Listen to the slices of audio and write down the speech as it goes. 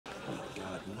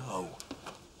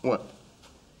What?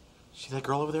 See that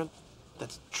girl over there?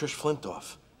 That's Trish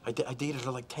Flintoff. I dated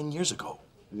her like 10 years ago.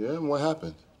 Yeah, and what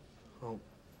happened? Well,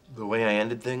 the way I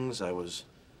ended things, I was,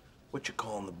 what you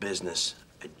call in the business,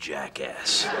 a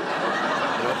jackass. You know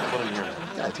what I'm hearing?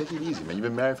 Yeah, take it easy, man. You've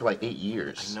been married for like 8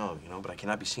 years. I know, but I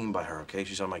cannot be seen by her, okay?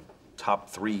 She's on my top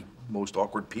 3 most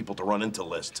awkward people to run into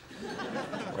list.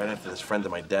 Right after this friend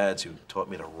of my dad's who taught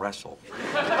me to wrestle.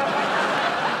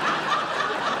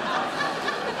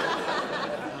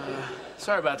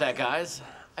 Sorry about that, guys.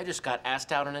 I just got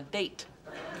asked out on a date.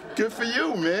 Good for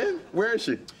you, man. Where is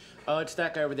she? Oh, it's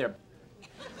that guy over there.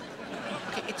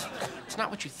 Okay, it's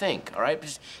not what you think, all right?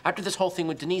 Because after this whole thing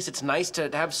with Denise, it's nice to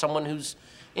have someone who's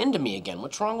into me again.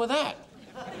 What's wrong with that?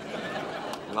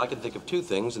 And I can think of 2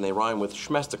 things, and they rhyme with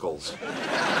schmesticles.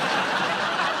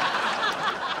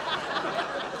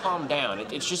 Calm down.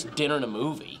 It's just dinner and a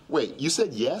movie. Wait, you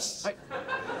said yes?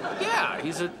 Yeah,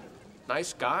 he's a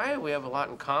nice guy. We have a lot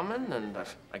in common, and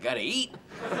I gotta eat.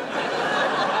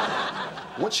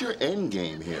 What's your end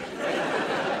game here?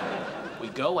 We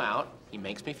go out, he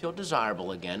makes me feel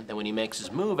desirable again, then when he makes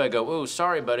his move, I go, oh,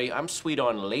 sorry, buddy, I'm sweet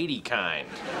on lady kind.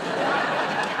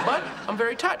 But I'm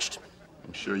very touched.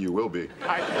 I'm sure you will be.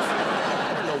 I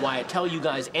don't know why I tell you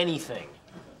guys anything.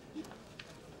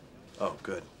 Oh,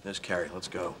 good. There's Carrie. Let's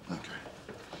go. Okay.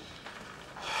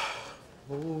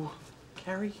 Oh,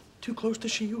 Carrie, too close to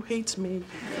she who hates me.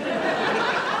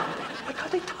 Oh my God,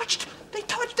 they touched.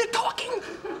 They're talking.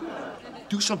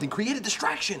 Do something. Create a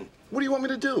distraction. What do you want me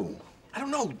to do? I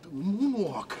don't know.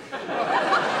 Moonwalk.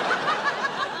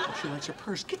 Oh, she likes her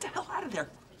purse. Get the hell out of there.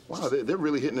 Wow, they're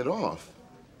really hitting it off.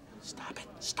 Stop it.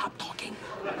 Stop talking.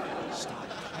 Stop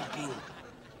talking.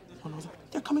 Oh, no,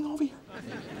 they're coming over here.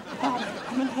 Help.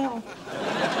 I'm in hell.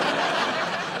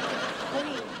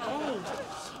 Honey,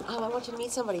 hey. I want you to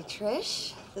meet somebody.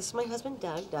 Trish. This is my husband,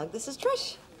 Doug. Doug, this is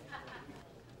Trish.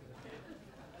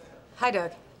 Hi,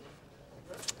 Doug.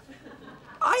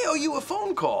 I owe you a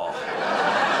phone call.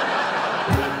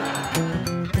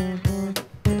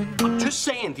 I'm just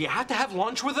saying, do you have to have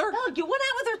lunch with her? No, you went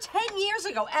out with her 10 years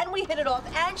ago, and we hit it off,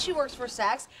 and she works for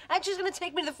Saks, and she's gonna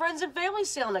take me to the Friends and Family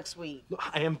sale next week.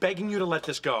 I am begging you to let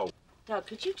this go. Doug,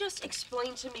 could you just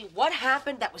explain to me what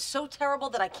happened that was so terrible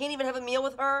that I can't even have a meal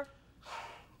with her?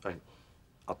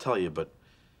 I'll tell you, but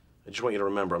I just want you to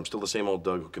remember I'm still the same old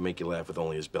Doug who can make you laugh with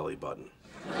only his belly button.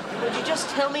 Would you just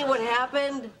tell me what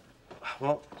happened?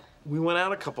 Well, we went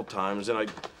out a couple times, and I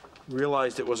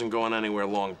realized it wasn't going anywhere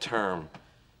long term.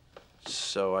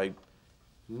 So I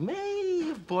may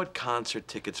have bought concert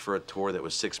tickets for a tour that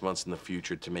was 6 months in the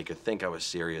future to make her think I was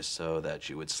serious so that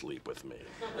she would sleep with me.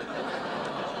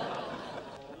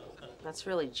 That's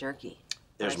really jerky.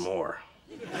 There's more.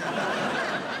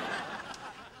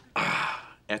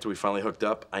 After we finally hooked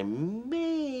up, I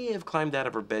may have climbed out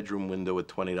of her bedroom window with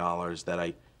 $20 that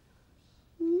I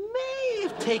may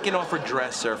have taken off her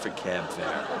dresser for cab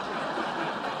fare.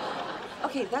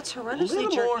 Okay, that's horrendously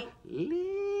jerky.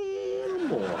 Little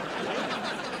more.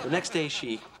 The next day,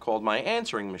 she called my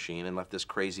answering machine and left this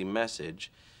crazy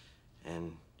message.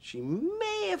 And she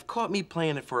may have caught me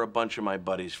playing it for a bunch of my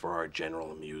buddies for our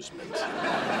general amusement.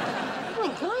 Oh my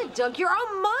God, Doug, you're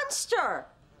a monster!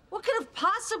 What could have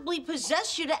possibly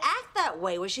possessed you to act that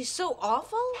way? Was she so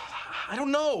awful? I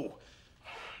don't know.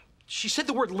 She said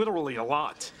the word literally a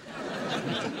lot.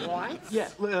 What? Yeah,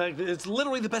 it's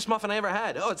literally the best muffin I ever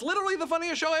had. Oh, it's literally the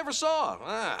funniest show I ever saw.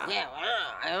 Yeah,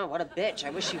 wow, what a bitch. I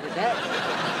wish you were dead.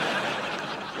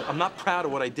 I'm not proud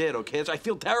of what I did, okay? I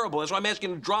feel terrible. That's why I'm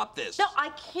asking you to drop this. No, I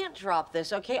can't drop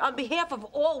this, okay? On behalf of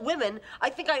all women,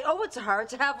 I think I owe it to her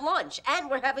to have lunch. And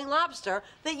we're having lobster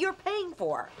that you're paying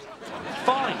for.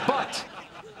 Fine, but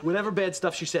whatever bad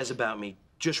stuff she says about me,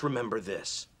 just remember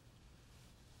this.